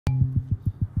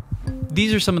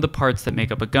These are some of the parts that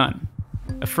make up a gun: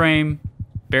 a frame,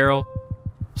 barrel,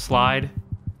 slide,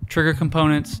 trigger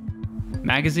components,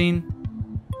 magazine.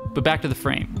 But back to the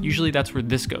frame. Usually that's where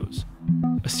this goes: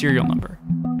 a serial number.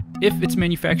 If it's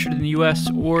manufactured in the US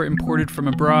or imported from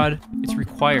abroad, it's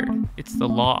required. It's the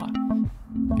law.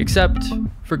 Except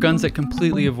for guns that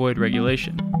completely avoid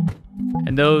regulation.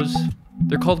 And those,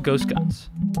 they're called ghost guns.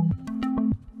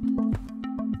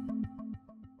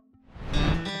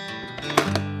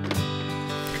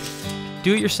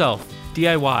 Do it yourself,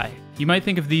 DIY. You might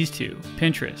think of these two: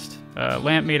 Pinterest, a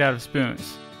lamp made out of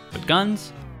spoons. But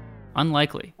guns?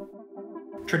 Unlikely.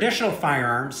 Traditional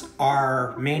firearms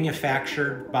are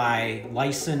manufactured by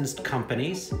licensed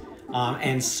companies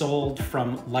and sold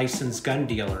from licensed gun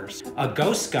dealers. A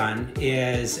ghost gun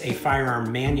is a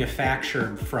firearm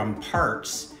manufactured from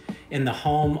parts in the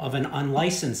home of an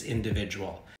unlicensed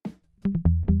individual.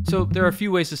 So there are a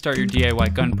few ways to start your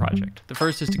DIY gun project. The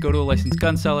first is to go to a licensed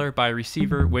gun seller, buy a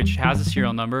receiver which has a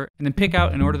serial number, and then pick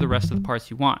out and order the rest of the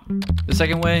parts you want. The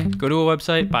second way, go to a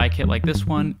website, buy a kit like this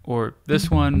one or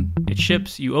this one. It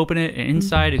ships, you open it, and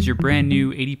inside is your brand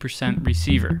new 80%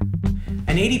 receiver.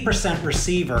 An 80%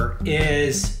 receiver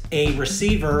is a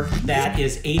receiver that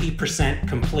is 80%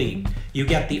 complete. You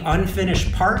get the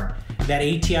unfinished part that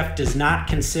ATF does not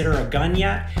consider a gun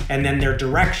yet, and then their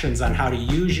directions on how to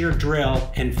use your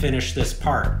drill and finish this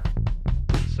part.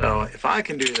 So if I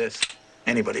can do this,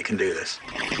 anybody can do this.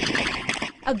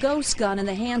 A ghost gun in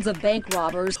the hands of bank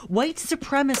robbers. White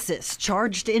supremacists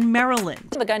charged in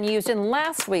Maryland. The gun used in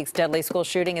last week's deadly school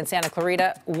shooting in Santa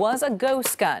Clarita was a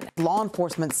ghost gun. Law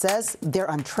enforcement says they're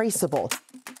untraceable.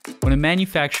 When a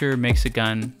manufacturer makes a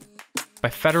gun, by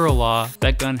federal law,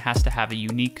 that gun has to have a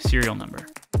unique serial number.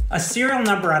 A serial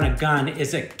number on a gun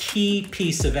is a key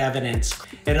piece of evidence.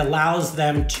 It allows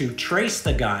them to trace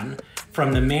the gun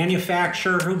from the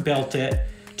manufacturer who built it,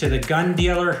 to the gun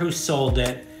dealer who sold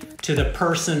it, to the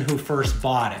person who first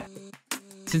bought it.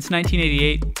 Since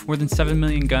 1988, more than 7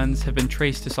 million guns have been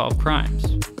traced to solve crimes.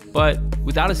 But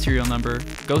without a serial number,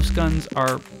 ghost guns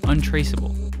are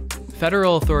untraceable.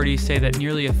 Federal authorities say that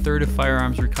nearly a third of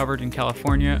firearms recovered in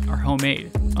California are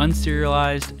homemade,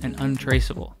 unserialized, and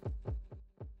untraceable.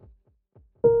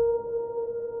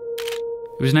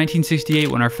 It was 1968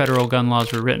 when our federal gun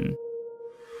laws were written.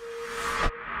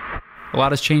 A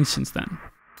lot has changed since then,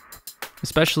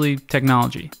 especially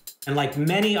technology. And like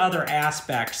many other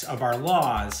aspects of our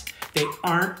laws, they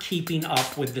aren't keeping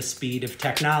up with the speed of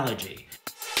technology.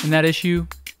 And that issue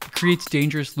creates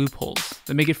dangerous loopholes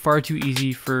that make it far too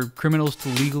easy for criminals to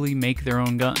legally make their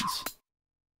own guns.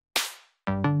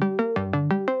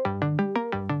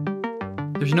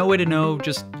 There's no way to know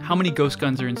just how many ghost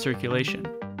guns are in circulation.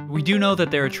 We do know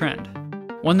that they're a trend,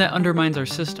 one that undermines our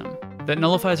system, that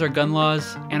nullifies our gun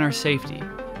laws and our safety,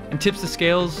 and tips the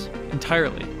scales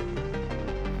entirely.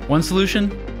 One solution?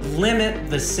 Limit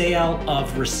the sale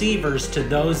of receivers to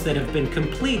those that have been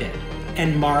completed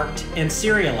and marked and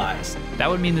serialized. That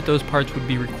would mean that those parts would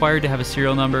be required to have a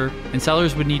serial number, and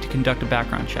sellers would need to conduct a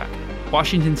background check.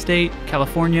 Washington State,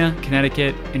 California,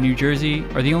 Connecticut, and New Jersey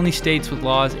are the only states with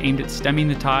laws aimed at stemming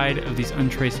the tide of these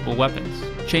untraceable weapons.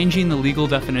 Changing the legal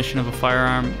definition of a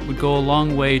firearm would go a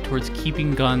long way towards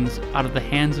keeping guns out of the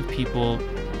hands of people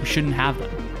who shouldn't have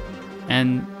them.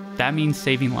 And that means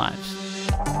saving lives.